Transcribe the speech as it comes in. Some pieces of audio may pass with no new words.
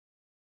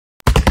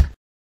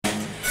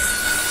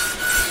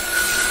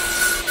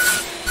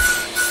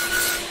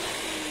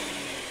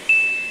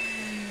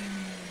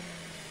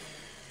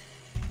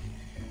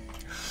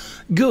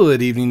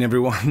Good evening,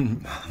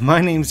 everyone.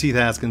 My name's Heath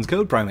Haskins,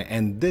 Code Primate,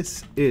 and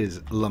this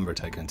is Lumber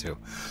Tycoon 2.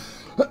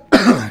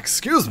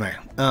 Excuse me.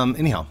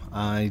 Anyhow,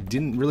 I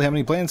didn't really have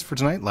any plans for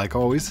tonight, like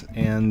always,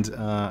 and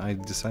I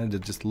decided to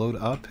just load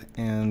up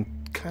and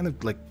kind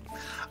of like,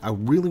 I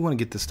really want to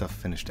get this stuff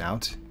finished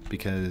out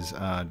because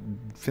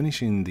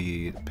finishing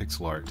the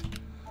pixel art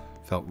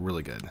felt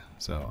really good.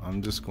 So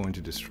I'm just going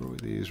to destroy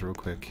these real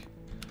quick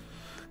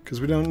because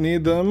we don't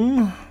need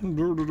them.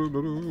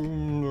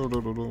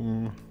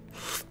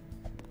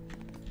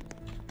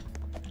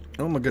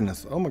 Oh my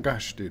goodness. Oh my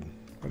gosh, dude.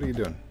 What are you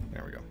doing?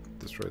 There we go.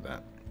 Destroy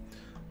that.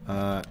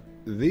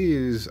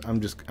 These, I'm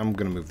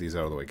gonna move these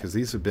out of the way because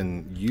these have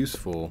been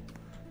useful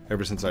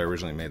ever since I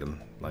originally made them,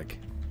 like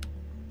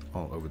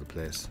all over the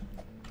place.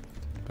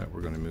 But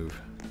we're gonna move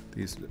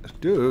these.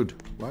 Dude,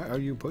 why are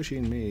you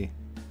pushing me?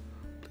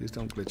 Please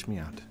don't glitch me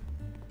out.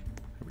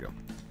 There we go.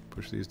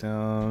 Push these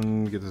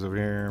down, get this over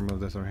here,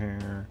 move this over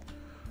here.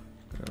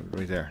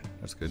 Right there.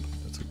 That's good.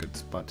 That's a good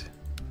spot.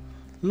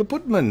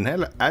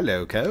 Laputman,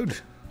 hello,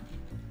 Code.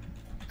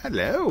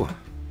 Hello.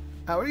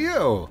 How are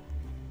you?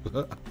 We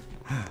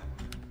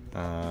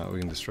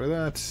can destroy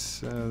that.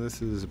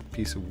 This is a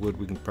piece of wood.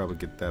 We can probably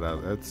get that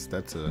out.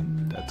 That's a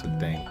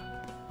thing.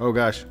 Oh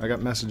gosh, I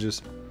got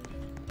messages.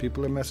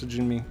 People are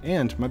messaging me,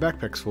 and my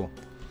backpack's full.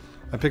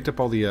 I picked up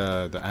all the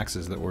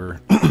axes that were.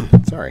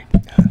 Sorry,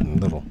 a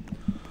little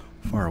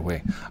far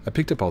away. I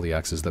picked up all the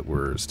axes that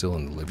were still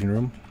in the living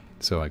room,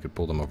 so I could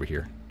pull them over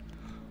here.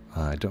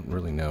 I don't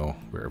really know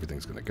where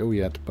everything's gonna go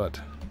yet, but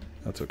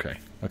that's okay.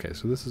 Okay,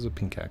 so this is a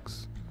pink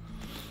axe,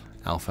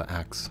 alpha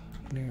axe.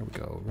 There we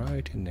go,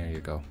 right in there you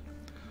go.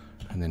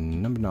 And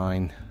then number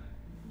 9.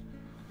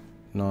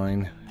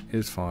 9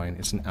 is fine.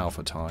 It's an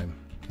alpha time.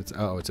 It's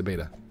a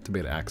beta. It's a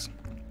beta axe.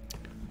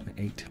 And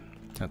 8,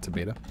 that's a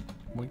beta.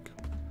 Wink.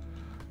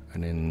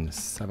 And then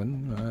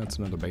 7, that's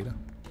another beta.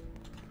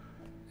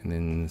 And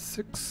then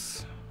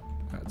 6,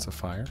 that's a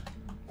fire.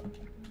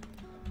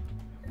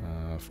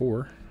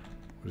 4,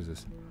 what is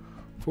this?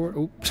 4,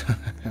 oops,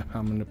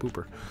 I'm in a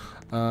pooper.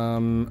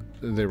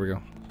 There we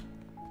go.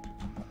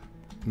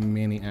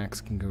 Mini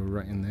axe can go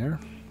right in there.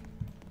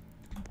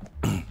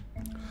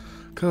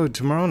 Code,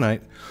 tomorrow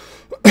night,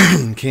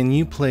 can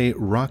you play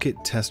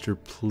Rocket Tester,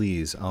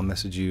 please? I'll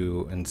message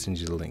you and send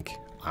you the link.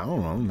 I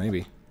don't know,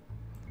 maybe.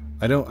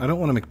 I don't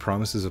want to make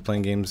promises of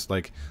playing games.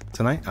 Like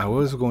tonight, I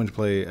was going to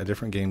play a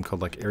different game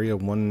called like Area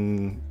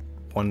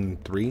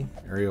 113,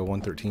 Area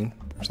 113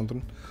 or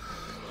something.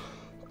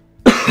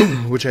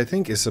 Which I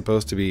think is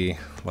supposed to be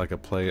like a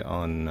play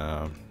on,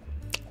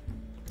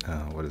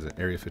 what is it,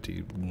 Area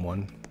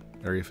 51,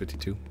 Area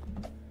 52,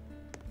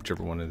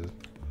 whichever one it is.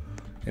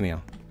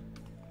 Anyhow,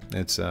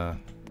 it's a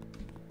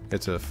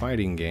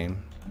fighting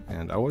game,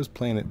 and I was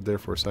playing it there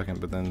for a second,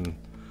 but then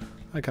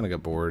I kind of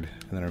got bored,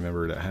 and then I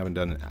remembered I haven't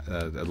done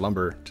a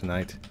lumber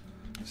tonight,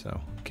 so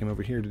I came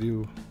over here to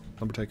do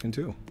Lumber Tycoon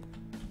 2.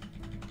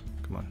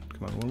 Come on,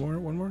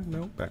 one more,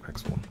 no,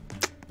 backpack's full.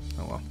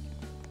 Oh well.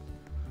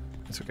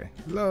 It's okay.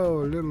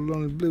 Hello,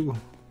 little blue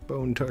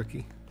bone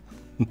turkey.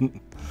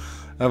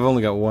 I've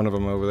only got one of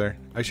them over there.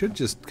 I should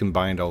just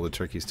combine all the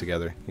turkeys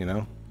together, you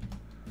know?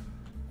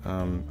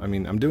 I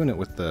mean, I'm doing it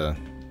with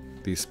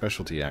these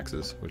specialty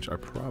axes, which I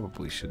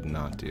probably should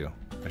not do.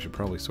 I should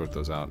probably sort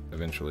those out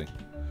eventually.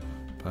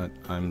 But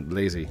I'm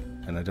lazy,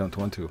 and I don't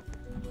want to.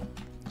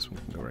 This one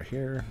can go right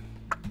here.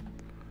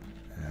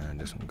 And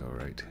this one can go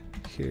right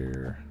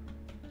here.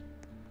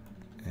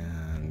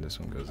 And this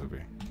one goes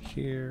over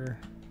here.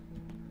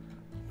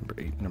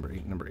 Number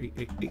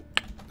 8.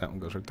 That one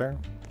goes right there.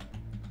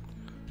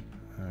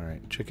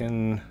 Alright,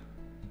 chicken.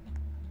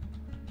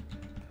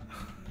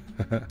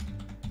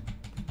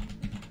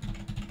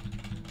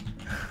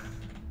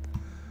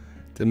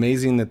 It's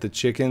amazing that the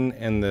chicken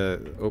and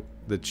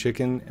the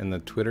chicken and the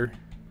Twitter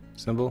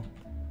symbol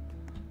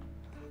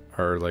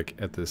are like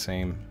at the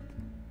same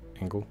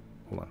angle.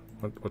 Hold on.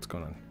 What's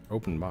going on?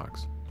 Open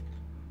box.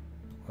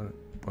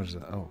 What is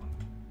that? Oh.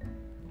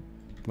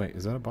 Wait,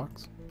 is that a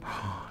box?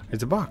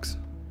 It's a box.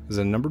 Is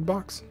it a numbered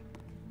box?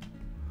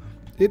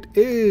 It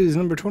is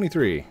number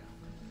 23.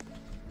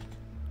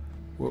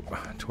 Whoop.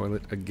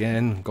 Toilet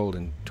again.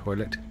 Golden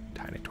toilet.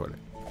 Tiny toilet.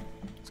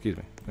 Excuse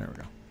me. There we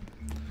go.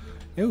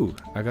 Ooh,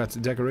 I got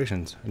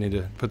decorations. I need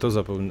to put those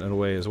up in a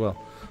way as well.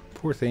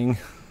 Poor thing.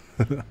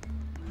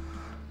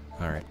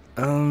 Alright.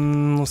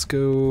 Let's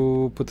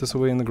go put this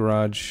away in the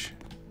garage.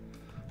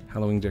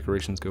 Halloween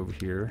decorations go over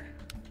here.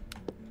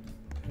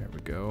 There we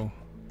go.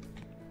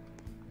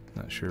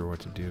 Not sure what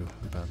to do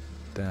about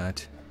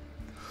that.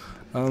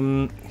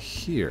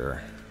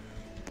 Here.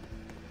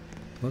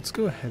 Let's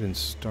go ahead and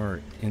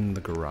start in the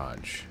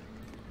garage.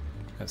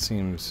 That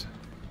seems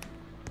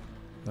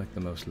like the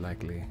most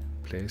likely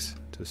place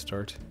to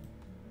start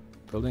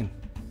building.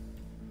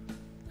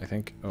 I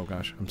think. Oh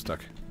gosh, I'm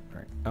stuck.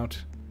 Alright, out.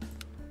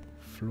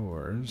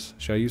 Floors.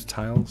 Should I use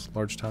tiles?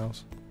 Large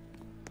tiles?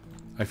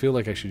 I feel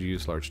like I should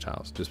use large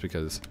tiles, just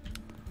because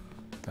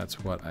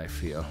that's what I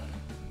feel.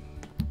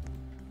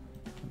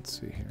 Let's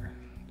see here.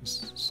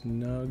 Just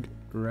snug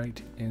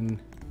right in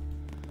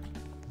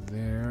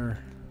there.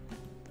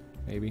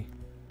 maybe.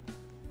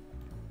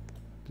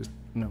 Just,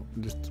 no,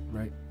 just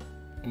right.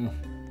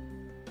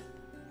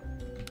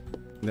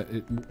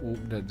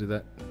 That did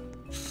that.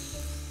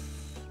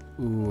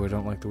 Ooh, I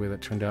don't like the way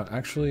that turned out.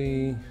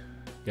 Actually,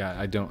 yeah,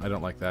 I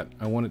don't like that.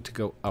 I want it to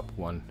go up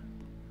one.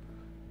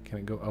 Can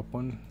it go up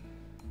one,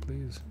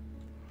 please?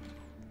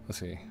 Let's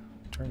see.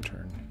 Turn.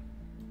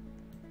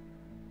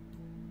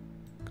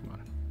 Come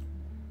on.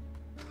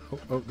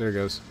 Oh, there it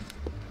goes.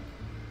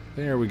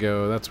 There we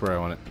go. That's where I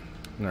want it.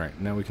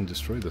 Alright, now we can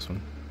destroy this one.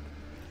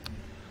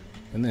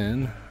 And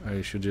then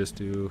I should just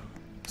do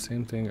the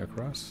same thing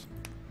across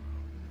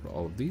for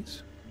all of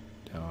these.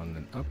 Down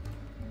and up.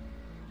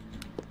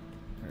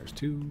 There's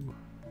 2.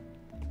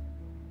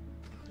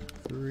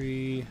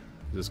 3. Is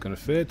this going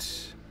to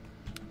fit?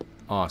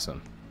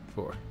 Awesome.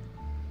 4.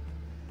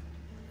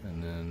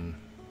 And then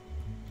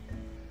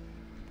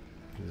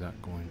is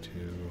that going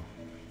to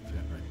fit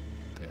right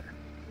there?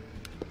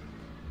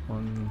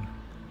 1,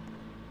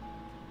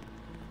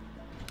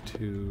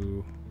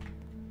 2,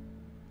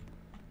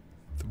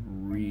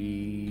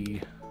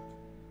 3.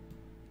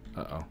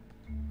 Uh-oh.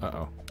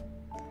 Hold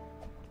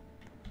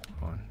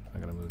on. I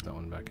gotta move that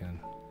one back in.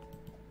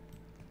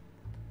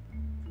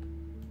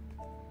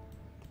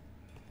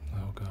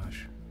 Oh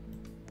gosh.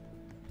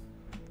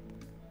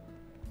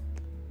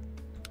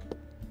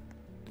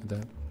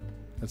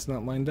 That's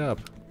not lined up.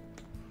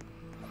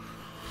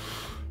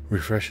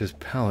 Refresh his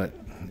palette.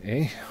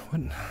 Eh?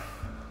 What?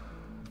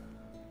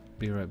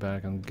 Be right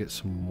back. I'll get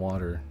some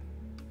water.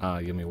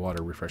 Give me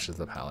water. Refreshes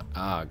the palette.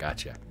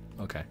 Gotcha.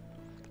 Okay. I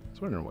was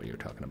wondering what you were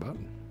talking about.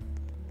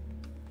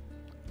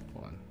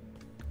 Hold on.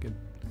 Get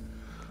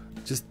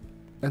just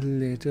a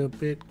little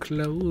bit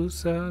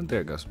closer. There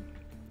it goes.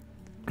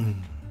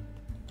 And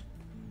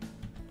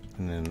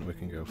then we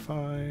can go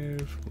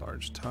 5,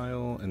 large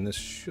tile, and this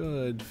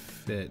should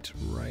fit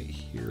right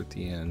here at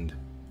the end.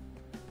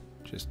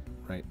 Just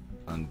right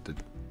on the...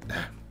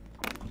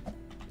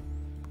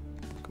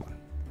 Come on,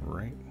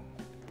 right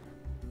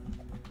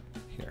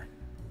here.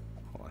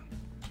 Hold on.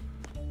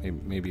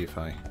 Maybe if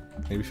I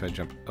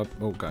jump up,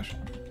 oh gosh,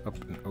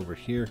 up and over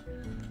here,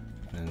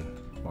 and then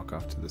walk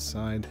off to the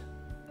side.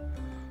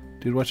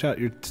 Dude, watch out,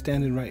 you're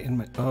standing right in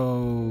my...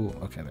 Oh,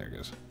 okay, there it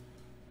goes.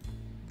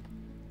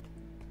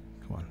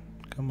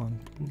 Come on,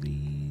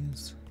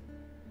 please.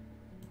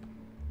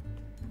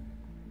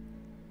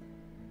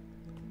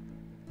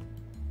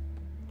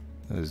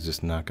 That is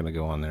just not going to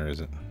go on there, is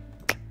it?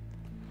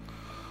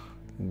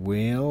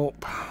 Well,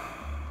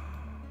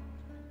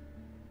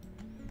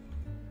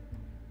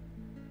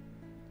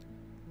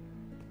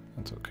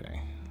 that's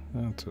okay.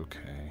 That's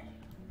okay.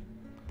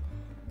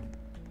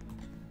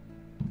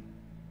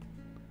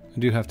 I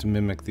do have to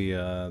mimic the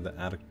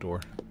attic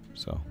door,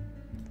 so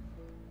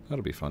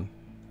that'll be fun,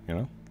 you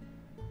know?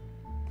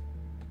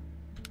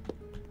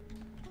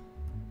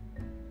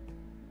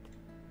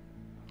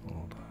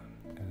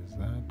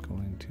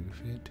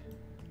 Fit.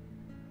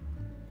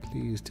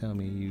 Please tell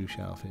me you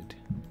shall fit.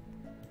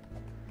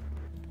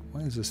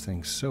 Why is this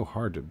thing so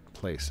hard to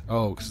place?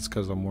 Oh, it's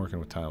because I'm working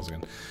with tiles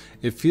again.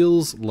 It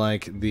feels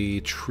like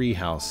the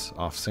treehouse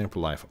off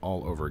Sample Life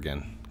all over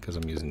again because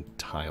I'm using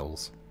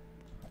tiles,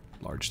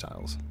 large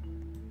tiles.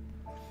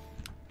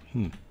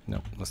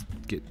 No, let's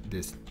get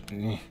this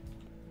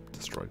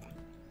destroyed.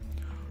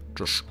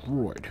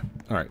 Destroyed.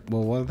 All right.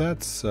 Well, while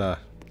that's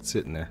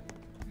sitting there,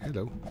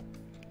 hello.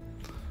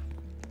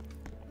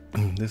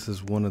 This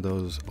is one of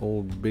those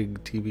old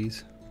big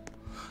TVs.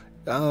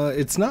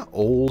 It's not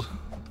old.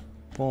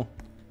 Well,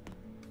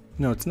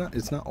 no, it's not.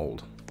 It's not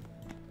old.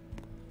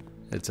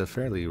 It's a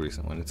fairly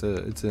recent one. It's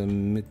a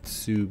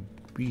Mitsubishi.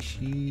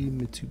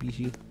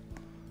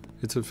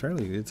 It's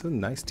a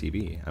nice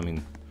TV. I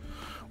mean,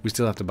 we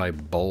still have to buy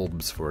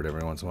bulbs for it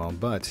every once in a while,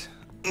 but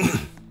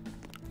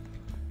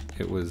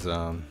it was.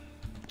 Hold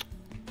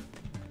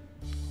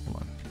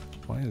on.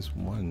 Why is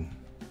one?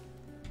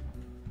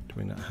 Do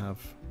we not have?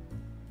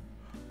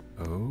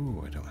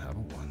 Oh, I don't have a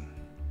 1.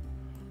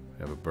 We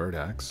have a bird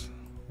axe,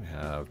 we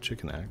have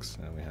chicken axe,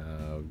 and we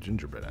have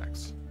gingerbread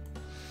axe.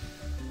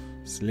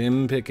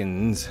 Slim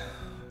pickings.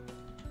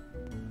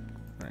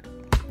 Alright.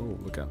 Oh,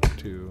 look out.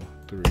 2,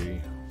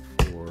 3,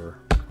 4,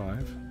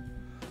 5.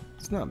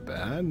 It's not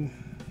bad.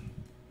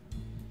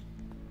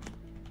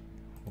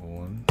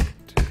 1,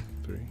 2,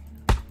 3,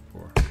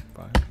 4,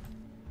 5.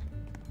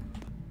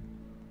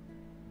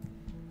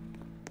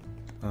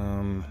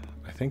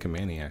 I think a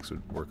mani axe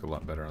would work a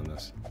lot better on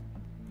this.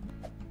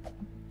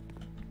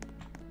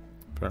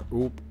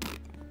 Oop,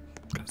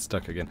 got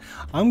stuck again.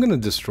 I'm gonna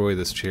destroy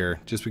this chair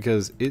just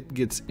because it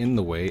gets in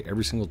the way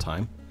every single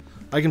time.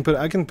 I can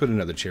put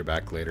another chair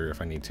back later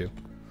if I need to.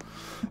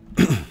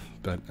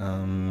 But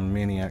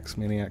mani axe,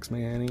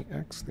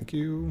 thank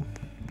you.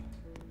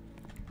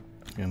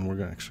 And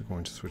we're actually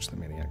going to switch the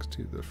mani axe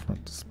to the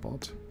front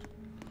spot,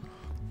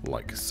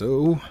 like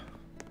so.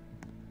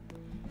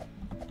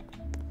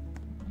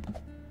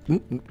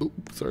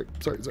 Sorry.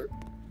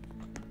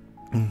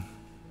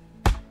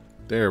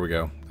 There we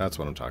go. That's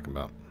what I'm talking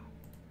about.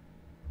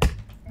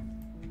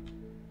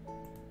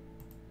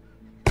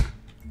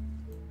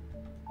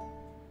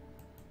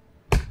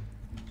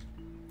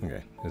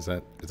 Okay, is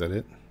that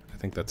it? I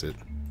think that's it.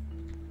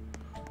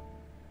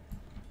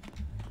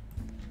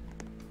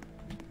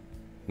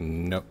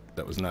 Nope,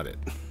 that was not it.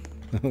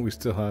 We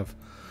still have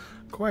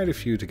quite a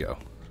few to go.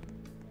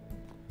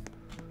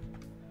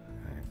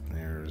 Alright,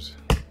 there's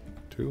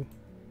 2.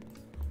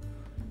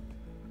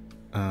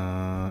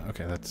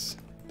 Okay, that's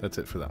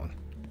it for that one.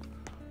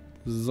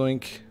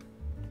 Zoink.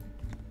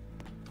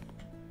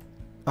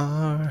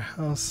 Our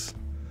house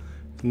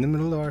in the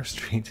middle of our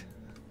street.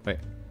 Wait.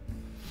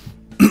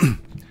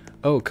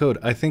 Oh, code.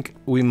 I think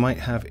we might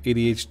have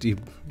ADHD.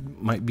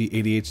 Might be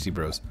ADHD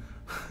bros.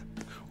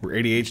 We're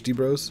ADHD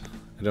bros.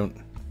 I don't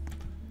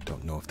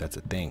know if that's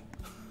a thing.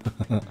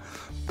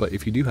 But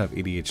if you do have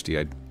ADHD,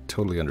 I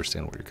totally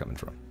understand where you're coming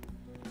from.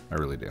 I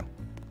really do.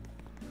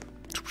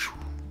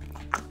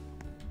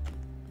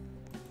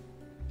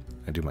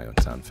 I do my own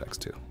sound effects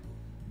too.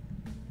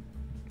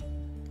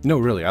 No,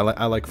 really, I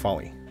like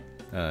Foley.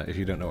 If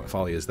you don't know what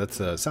Foley is,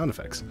 that's sound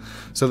effects.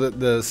 So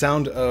the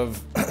sound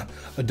of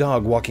a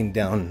dog walking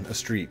down a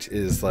street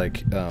is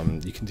like,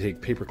 you can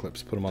take paper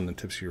clips, put them on the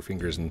tips of your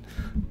fingers, and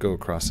go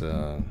across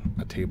a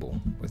table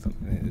with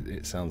them.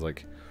 It sounds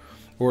like,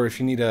 or if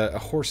you need a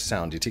horse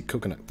sound, you take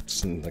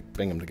coconuts and like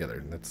bang them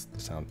together. That's the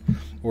sound.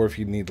 Or if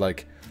you need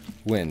like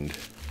wind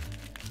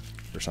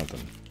or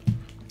something,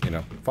 you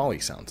know, Foley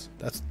sounds.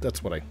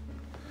 That's what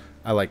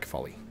I like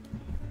Foley,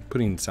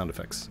 putting sound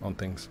effects on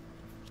things.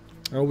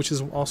 Oh, which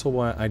is also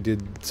why I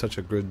did such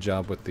a good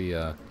job with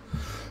the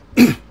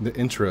the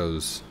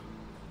intros.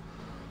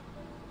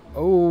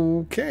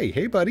 Okay,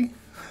 hey buddy.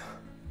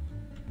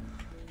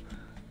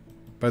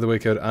 By the way,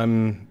 Code,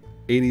 I'm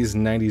 80s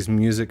and 90s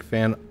music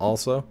fan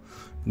also.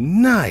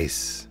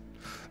 Nice!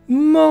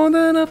 More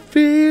than a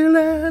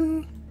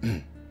feeling.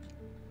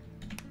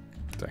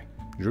 Sorry.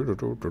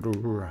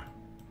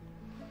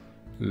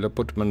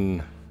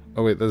 Leputman.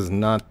 Oh wait, this is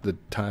not the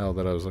tile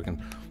that I was looking.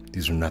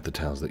 These are not the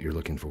tiles that you're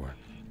looking for.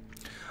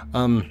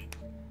 What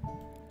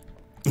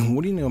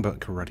do you know about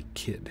Karate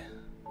Kid?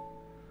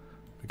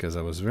 Because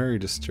I was very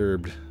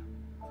disturbed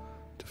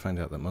to find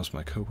out that most of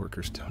my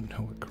coworkers don't know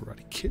what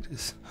Karate Kid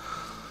is.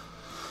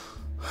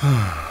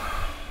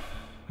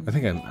 I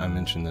think I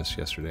mentioned this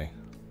yesterday,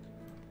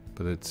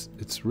 but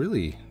it's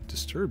really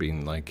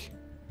disturbing. Like,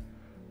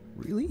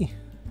 really?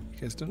 You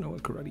guys don't know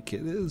what Karate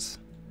Kid is?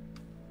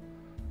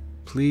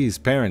 Please,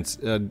 parents,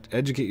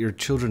 educate your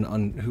children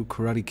on who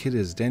Karate Kid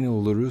is.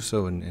 Daniel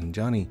LaRusso and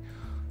Johnny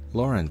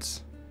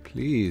Lawrence,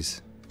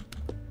 please.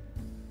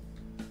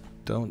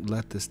 Don't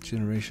let this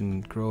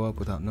generation grow up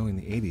without knowing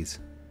the 80s.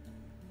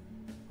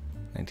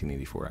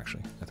 1984,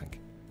 actually, I think.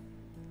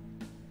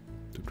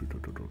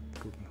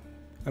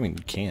 I mean,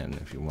 you can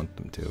if you want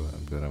them to,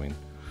 but I mean,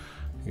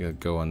 you gotta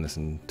go on this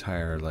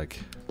entire, like,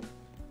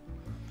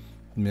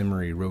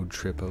 memory road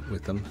trip up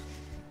with them.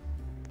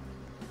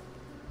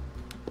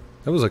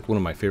 That was, like, one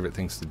of my favorite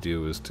things to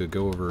do, is to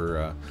go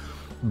over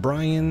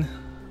Brian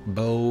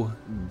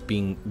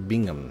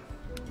Beeman.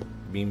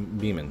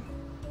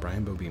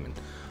 Brian Bo Beeman.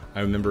 I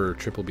remember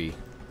Triple B.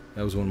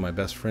 That was one of my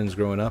best friends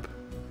growing up.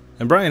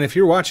 And Brian, if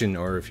you're watching,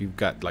 or if you've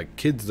got like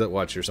kids that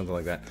watch or something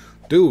like that,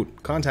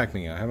 dude, contact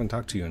me. I haven't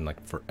talked to you in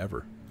like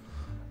forever.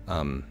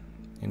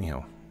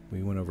 Anyhow,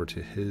 we went over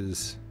to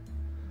his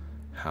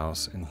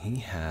house and he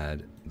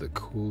had the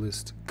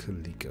coolest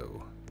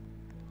Coleco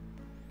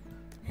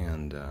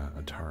and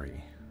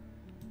Atari.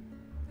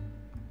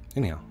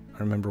 Anyhow, I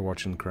remember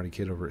watching Karate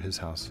Kid over at his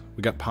house.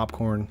 We got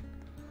popcorn.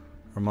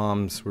 Our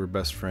moms were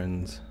best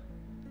friends.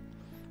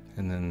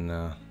 And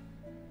then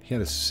he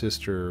had a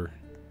sister.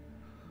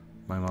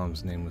 My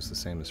mom's name was the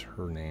same as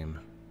her name.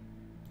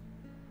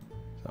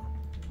 So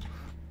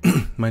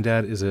my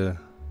dad is the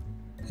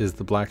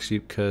black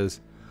sheep because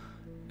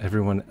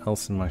everyone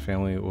else in my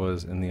family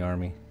was in the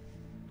army.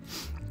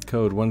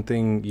 Code, one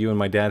thing you and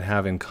my dad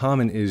have in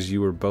common is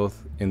you were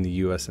both in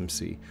the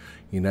USMC,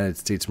 United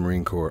States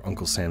Marine Corps,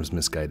 Uncle Sam's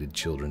misguided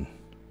children.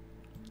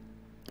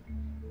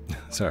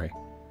 Sorry.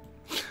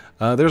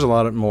 There's a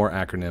lot of more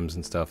acronyms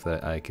and stuff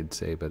that I could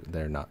say, but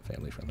they're not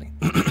family friendly.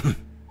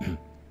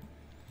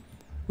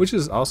 Which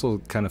is also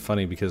kind of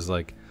funny because,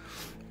 like,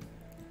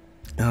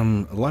 a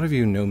lot of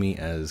you know me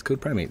as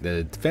Code Primate,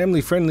 the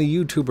family friendly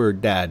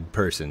YouTuber dad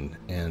person,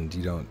 and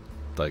you don't,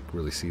 like,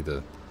 really see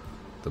the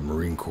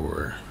Marine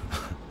Corps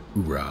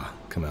hoorah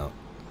come out.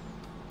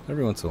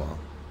 Every once in a while.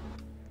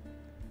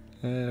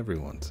 Every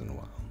once in a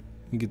while.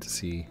 You get to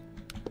see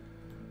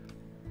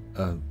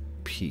a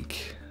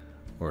peak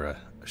or a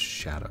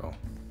shadow,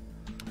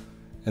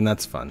 and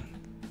that's fun.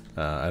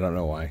 I don't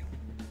know why.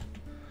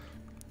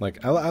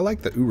 Like, I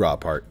like the oorah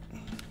part.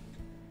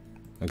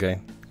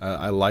 Okay,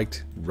 I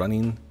liked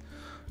running.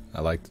 I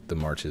liked the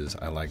marches.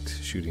 I liked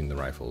shooting the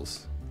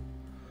rifles.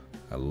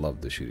 I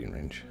loved the shooting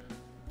range,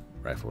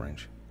 rifle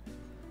range.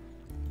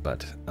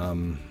 But I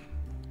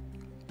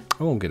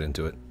won't get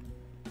into it.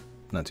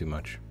 Not too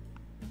much.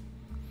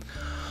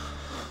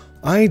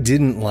 I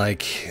didn't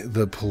like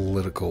the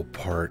political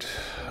part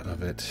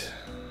of it.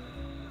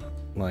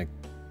 Like,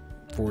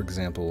 for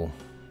example,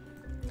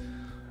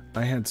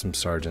 I had some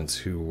sergeants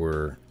who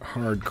were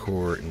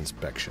hardcore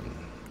inspection,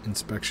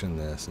 inspection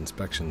this,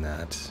 inspection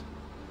that,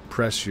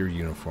 press your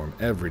uniform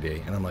every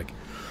day. And I'm like,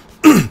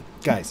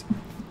 guys,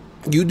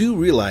 you do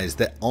realize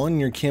that on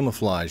your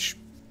camouflage,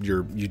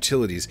 your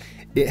utilities,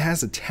 it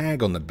has a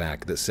tag on the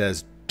back that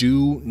says,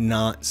 do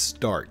not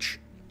starch.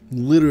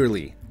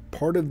 Literally,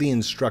 part of the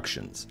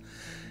instructions.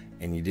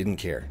 And you didn't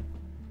care.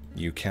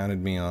 You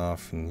counted me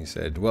off and you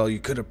said, well, you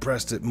could have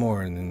pressed it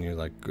more. And then you're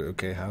like,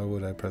 okay, how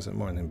would I press it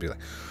more? And then be like,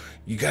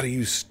 you got to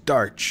use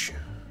starch.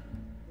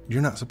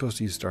 You're not supposed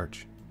to use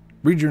starch.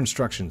 Read your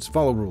instructions.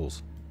 Follow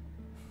rules.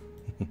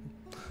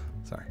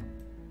 Sorry.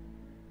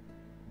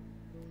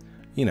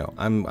 You know,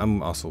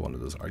 I'm also one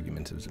of those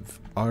argumentative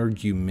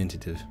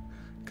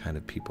kind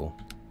of people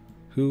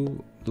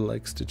who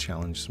likes to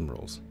challenge some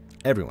rules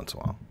every once in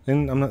a while.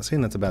 And I'm not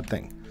saying that's a bad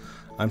thing.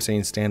 I'm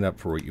saying stand up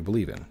for what you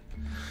believe in,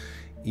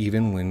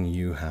 even when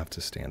you have to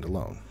stand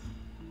alone.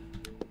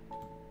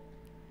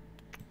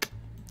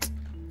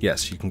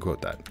 Yes, you can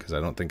quote that, because I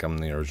don't think I'm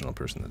the original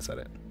person that said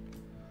it.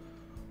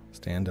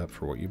 Stand up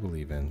for what you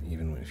believe in,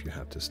 even if you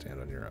have to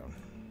stand on your own.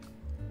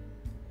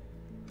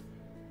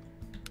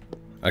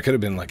 I could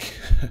have been like,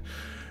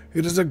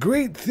 it is a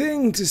great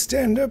thing to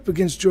stand up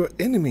against your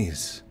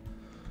enemies,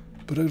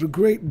 but a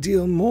great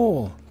deal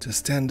more to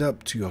stand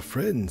up to your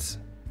friends.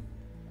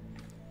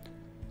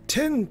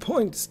 10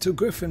 points to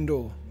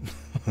Gryffindor.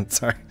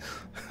 Sorry.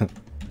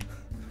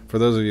 For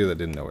those of you that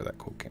didn't know where that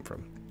quote came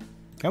from.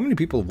 How many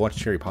people have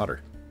watched Harry Potter?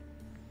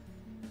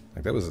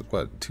 Like that was,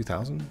 what,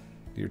 2000?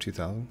 Year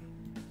 2000?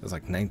 That was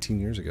like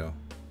 19 years ago,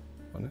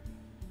 wasn't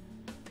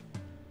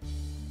it?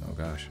 Oh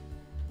gosh.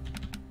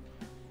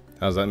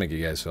 How does that make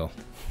you guys feel?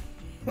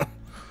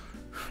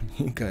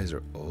 You guys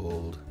are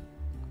old.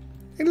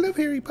 I love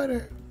Harry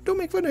Potter. Don't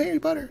make fun of Harry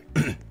Potter.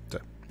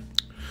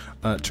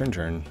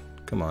 Turn.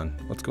 Come on.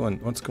 What's going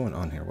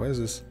on here? Why is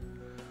this?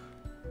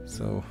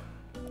 So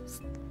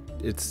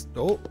it's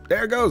oh,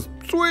 there it goes.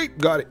 Sweet,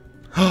 got it.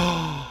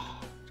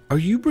 Are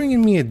you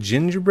bringing me a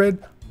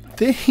gingerbread?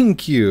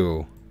 Thank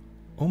you.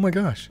 Oh my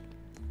gosh.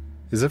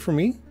 Is that for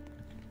me?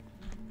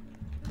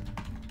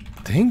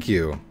 Thank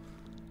you.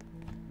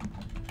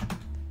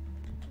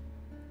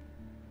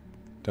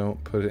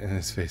 Don't put it in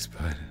his face,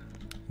 bud.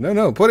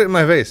 No, put it in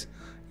my face.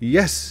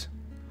 Yes.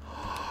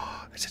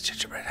 It's a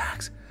gingerbread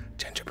axe.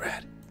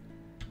 Gingerbread.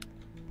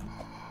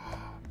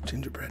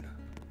 Gingerbread.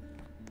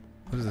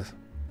 What is this?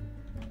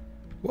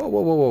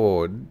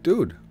 Whoa.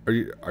 Dude,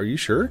 are you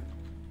sure?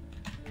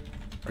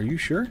 Are you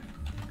sure?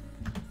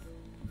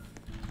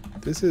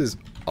 This is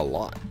a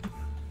lot.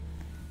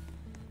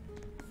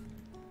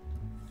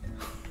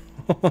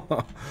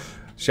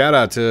 Shout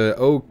out to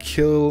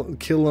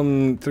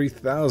Kill'em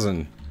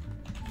 3000.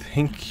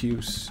 Thank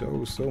you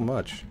so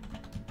much.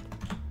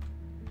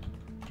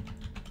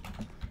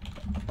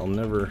 I'll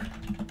never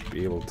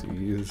be able to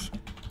use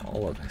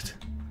all of it.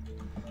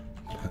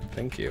 But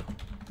thank you.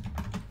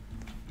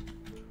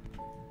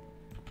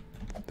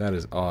 That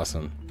is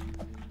awesome.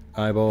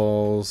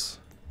 Eyeballs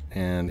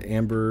and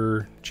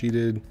amber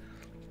cheated.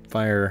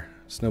 Fire,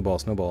 snowball,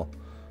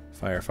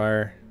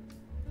 fire.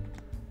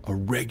 A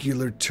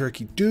regular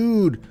turkey.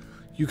 Dude,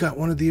 you got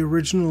one of the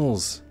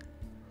originals.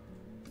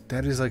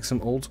 That is like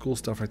some old school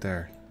stuff right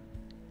there.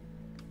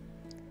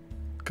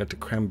 Got the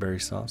cranberry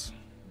sauce.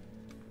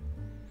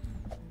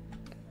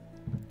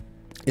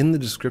 In the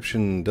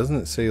description, doesn't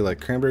it say like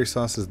cranberry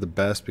sauce is the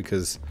best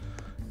because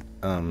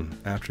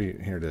after you,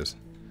 here it is.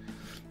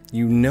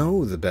 You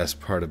know the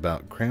best part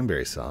about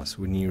cranberry sauce,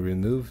 when you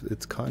remove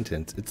its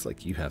contents, it's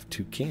like you have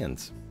 2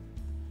 cans.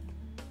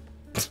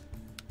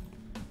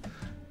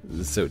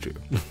 It's so true.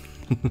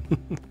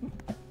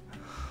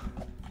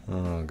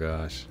 Oh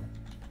gosh.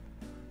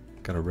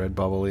 Got a red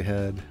bobbly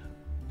head.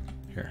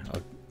 Here,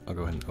 I'll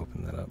go ahead and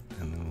open that up,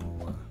 and then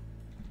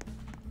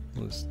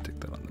we'll just stick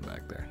that on the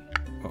back there.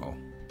 Uh-oh.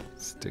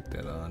 Stick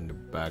that on the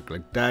back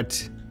like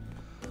that.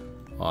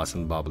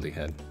 Awesome bobbly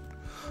head.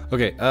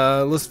 Okay,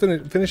 let's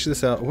finish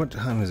this out. What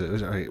time is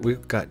it? All right,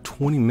 we've got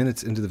 20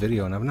 minutes into the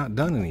video, and I've not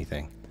done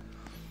anything.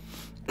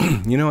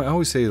 You know, I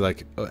always say,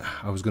 like,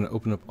 I was going to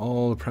open up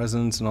all the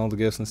presents and all the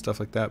gifts and stuff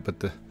like that,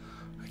 but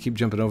I keep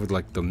jumping over to,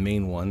 like, the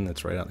main one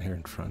that's right out here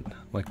in front.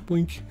 Like,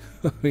 blink.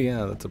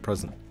 Yeah, that's a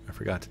present. I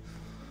forgot.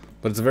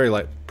 But it's a very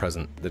light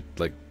present that,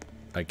 like,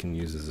 I can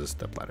use as a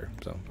stepladder.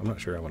 So I'm not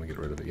sure I want to get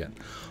rid of it yet.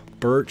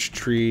 Birch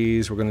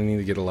trees. We're going to need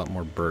to get a lot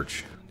more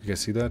birch. You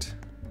guys see that?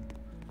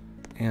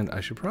 And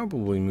I should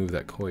probably move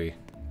that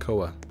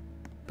koa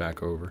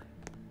back over.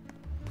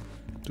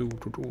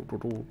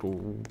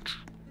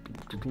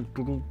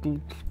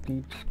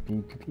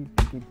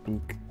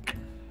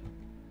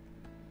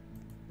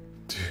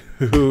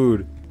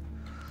 Dude.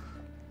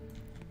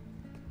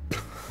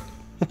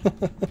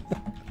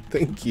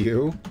 Thank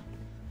you.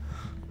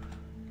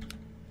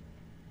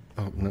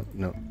 Oh, no.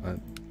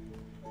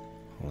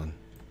 Hold on.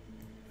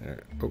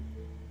 There. Oh.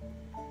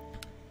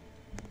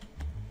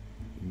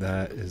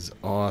 That is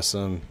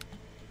awesome.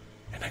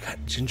 And I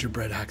got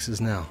gingerbread axes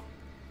now.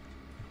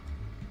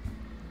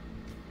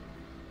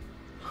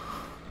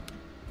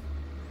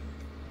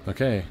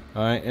 Okay,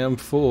 I am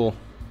full.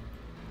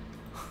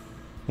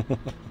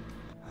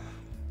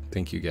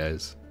 Thank you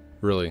guys.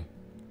 Really.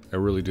 I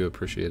really do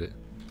appreciate it.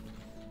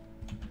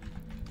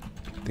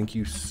 Thank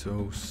you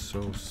so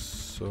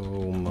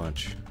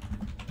much.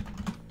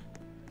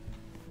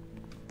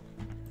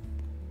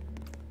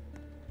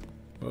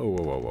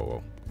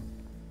 Whoa.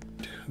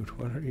 Dude,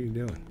 what are you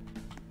doing?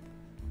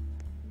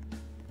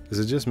 Is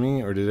it just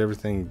me, or did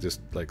everything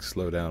just, like,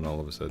 slow down all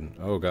of a sudden?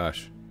 Oh,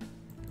 gosh.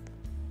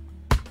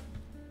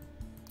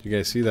 You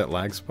guys see that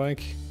lag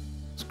spike?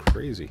 It's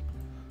crazy.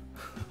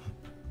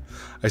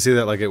 I say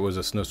that like it was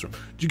a snowstorm.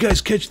 Did you guys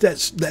catch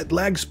that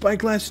lag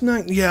spike last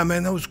night? Yeah,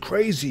 man, that was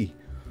crazy.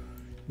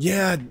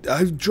 Yeah,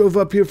 I drove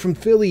up here from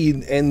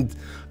Philly, and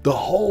the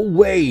whole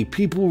way,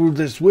 people were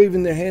just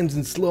waving their hands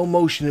in slow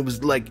motion. It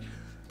was like,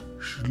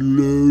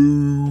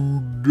 slow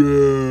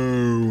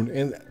down.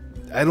 And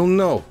I don't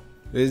know.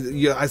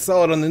 Yeah, I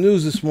saw it on the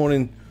news this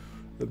morning.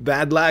 The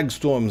bad lag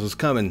storms was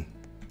coming.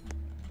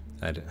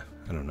 I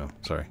don't know.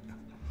 Sorry.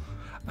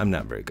 I'm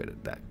not very good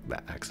at that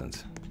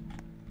accent.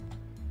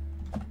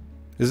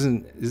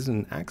 Isn't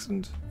an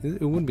accent?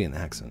 It wouldn't be an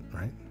accent,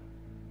 right?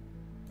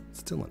 It's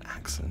still an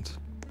accent.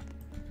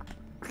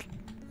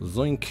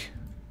 Zoink.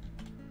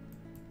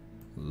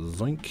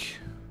 Zoink.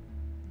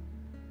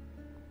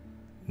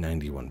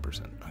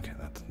 91%. Okay,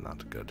 that's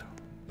not good.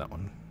 That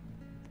one.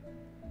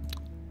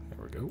 There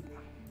we go.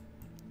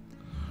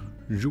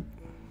 Zoop.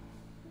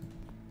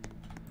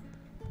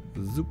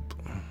 Zoop.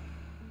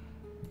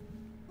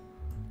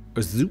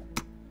 A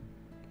zoop.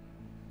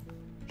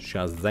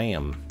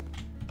 Shazam.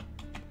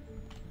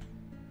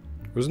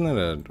 Wasn't that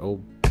an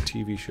old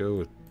TV show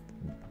with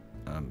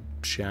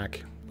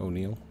Shaq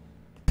O'Neal?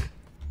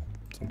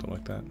 Something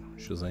like that.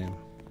 Shazam.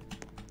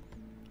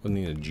 Wasn't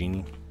he a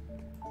genie?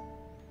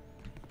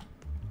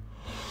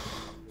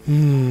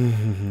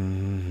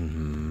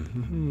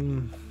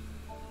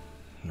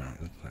 No,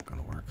 that's not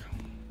gonna work.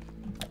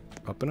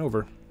 Up and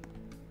over.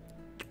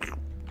 And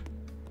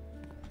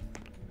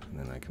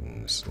then I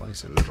can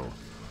slice a little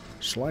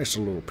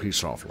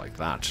piece off like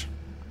that.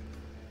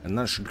 And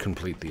that should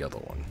complete the other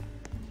one.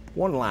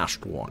 One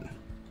last one.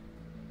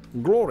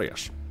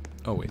 Glorious.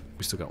 Oh wait,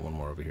 we still got one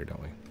more over here, don't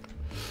we?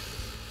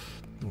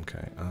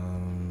 Okay,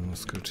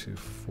 let's go to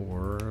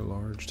 4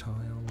 large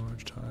tile.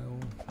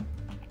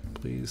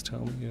 Please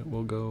tell me it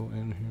will go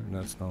in here.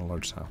 No, that's not a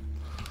large tile.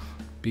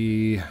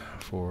 B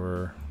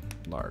for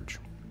large.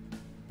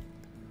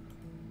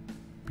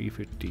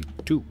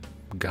 B52.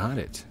 Got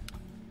it.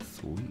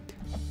 Sweet.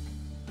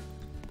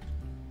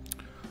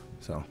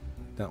 So,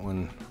 that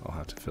one I'll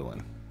have to fill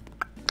in.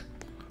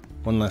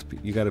 One last piece.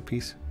 You got a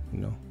piece?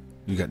 No.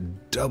 You got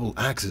double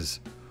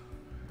axes.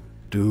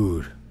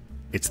 Dude,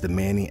 it's the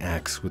Manny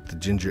axe with the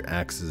ginger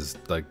axe's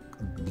like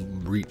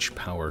reach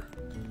power.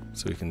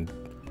 So you can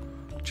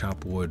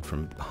chop wood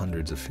from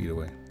hundreds of feet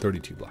away.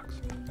 32 blocks,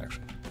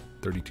 actually.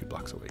 32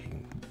 blocks away, you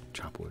can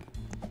chop wood.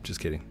 Just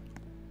kidding.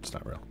 It's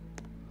not real.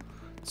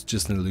 It's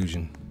just an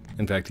illusion.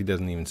 In fact, he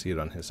doesn't even see it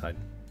on his side.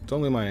 It's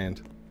only my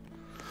end.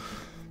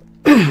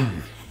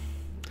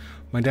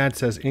 My dad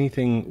says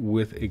anything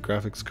with a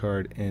graphics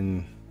card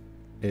in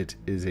it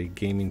is a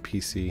gaming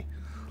PC,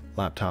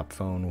 laptop,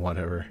 phone,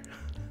 whatever.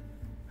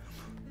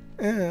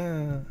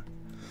 I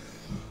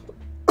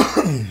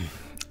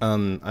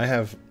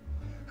have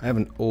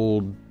an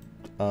old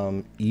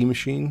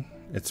e-machine.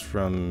 It's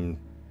from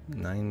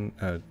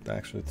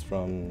actually it's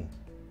from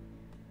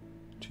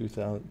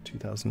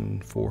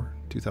 2004,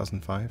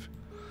 2005.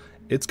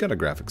 It's got a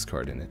graphics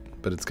card in it,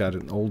 but it's got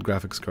an old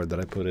graphics card that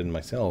I put in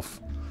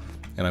myself,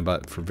 and I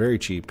bought for very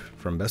cheap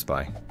from Best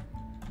Buy,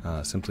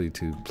 simply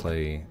to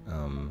play,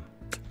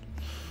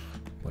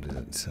 what is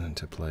it,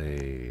 to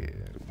play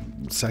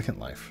Second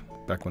Life,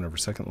 back whenever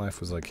Second Life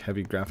was like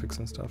heavy graphics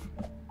and stuff.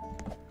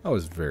 I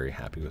was very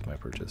happy with my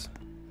purchase,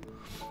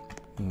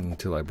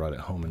 until I brought it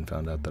home and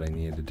found out that I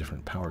needed a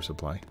different power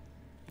supply.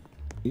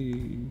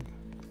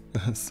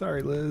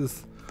 Sorry,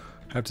 Liz.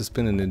 I have to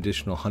spend an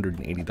additional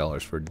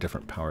 $180 for a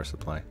different power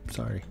supply.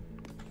 Sorry.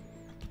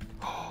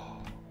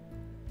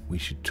 We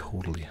should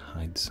totally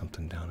hide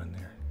something down in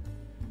there.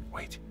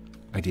 Wait.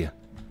 Idea.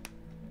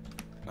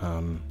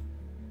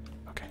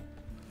 Okay.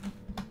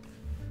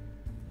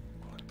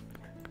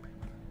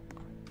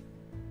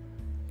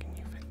 Can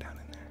you fit down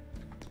in there?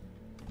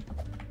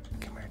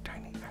 Come here,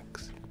 tiny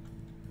X.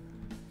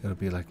 It'll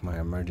be like my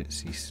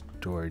emergency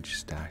storage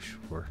stash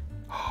for...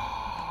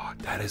 Oh,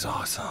 that is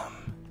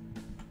awesome.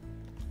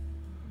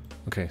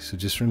 Okay, so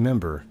just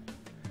remember,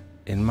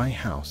 in my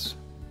house,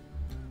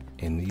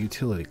 in the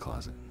utility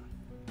closet,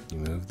 you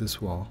move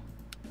this wall,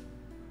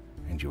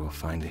 and you will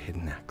find a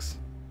hidden axe.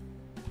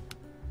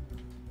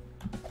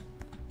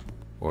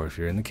 Or if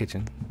you're in the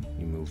kitchen,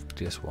 you move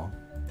this wall,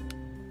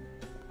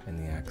 and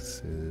the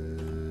axe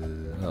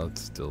is... Oh,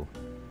 it's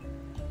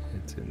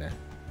in there.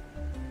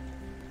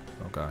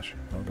 Oh gosh,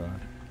 oh god.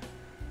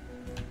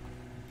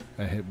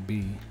 I hit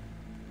B.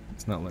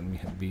 It's not letting me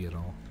hit B at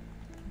all.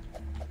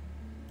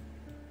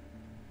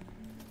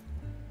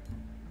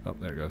 Oh,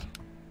 there it goes.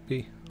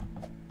 B.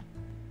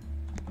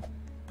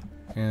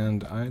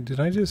 And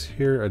did I just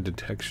hear a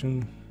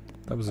detection?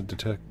 That was a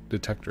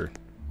detector,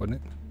 wasn't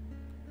it?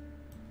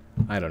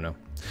 I don't know.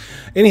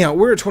 Anyhow,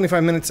 we're at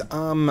 25 minutes.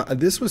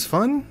 This was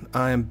fun,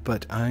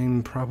 but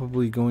I'm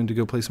probably going to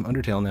go play some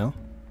Undertale now.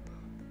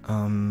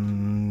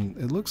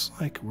 It looks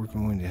like we're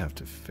going to have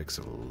to fix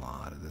a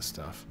lot of this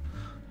stuff.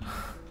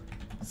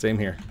 Same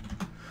here.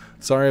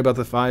 Sorry about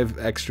the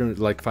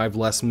 5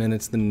 less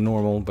minutes than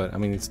normal, but I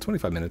mean, it's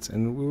 25 minutes,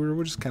 and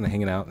we're just kind of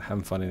hanging out,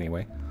 having fun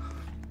anyway.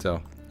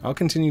 So I'll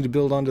continue to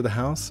build onto the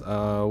house.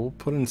 We'll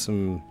put in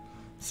some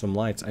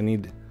lights. I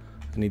need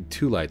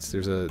 2 lights.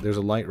 There's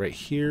a light right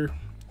here,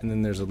 and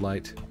then there's a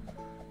light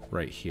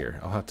right here.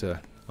 I'll have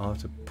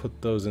to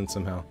put those in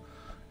somehow,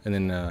 and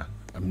then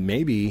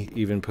maybe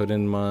even put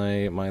in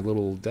my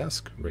little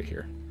desk right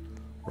here,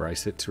 where I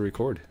sit to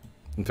record.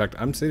 In fact,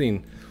 I'm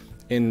sitting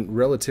in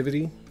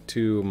relativity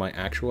to my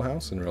actual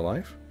house in real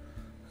life.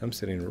 I'm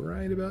sitting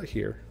right about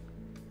here,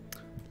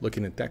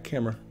 looking at that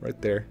camera right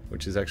there,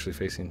 which is actually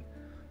facing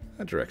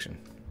that direction.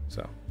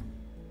 So,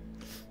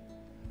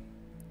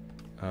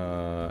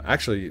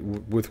 actually,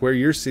 with where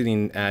you're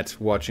sitting at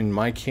watching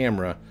my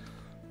camera,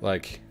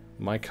 like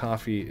my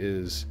coffee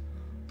is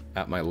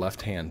at my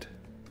left hand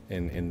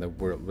in the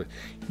world.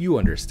 You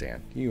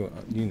understand. You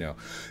know.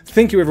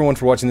 Thank you everyone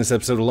for watching this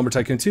episode of Lumber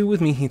Tycoon 2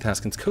 with me, Heath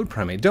Haskins, Code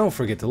Primate. Don't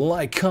forget to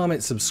like,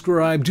 comment,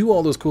 subscribe, do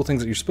all those cool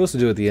things that you're supposed to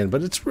do at the end,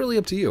 but it's really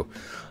up to you.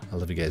 I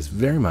love you guys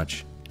very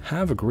much.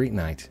 Have a great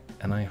night,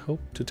 and I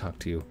hope to talk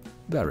to you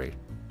very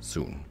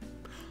soon.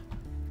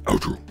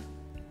 Outro.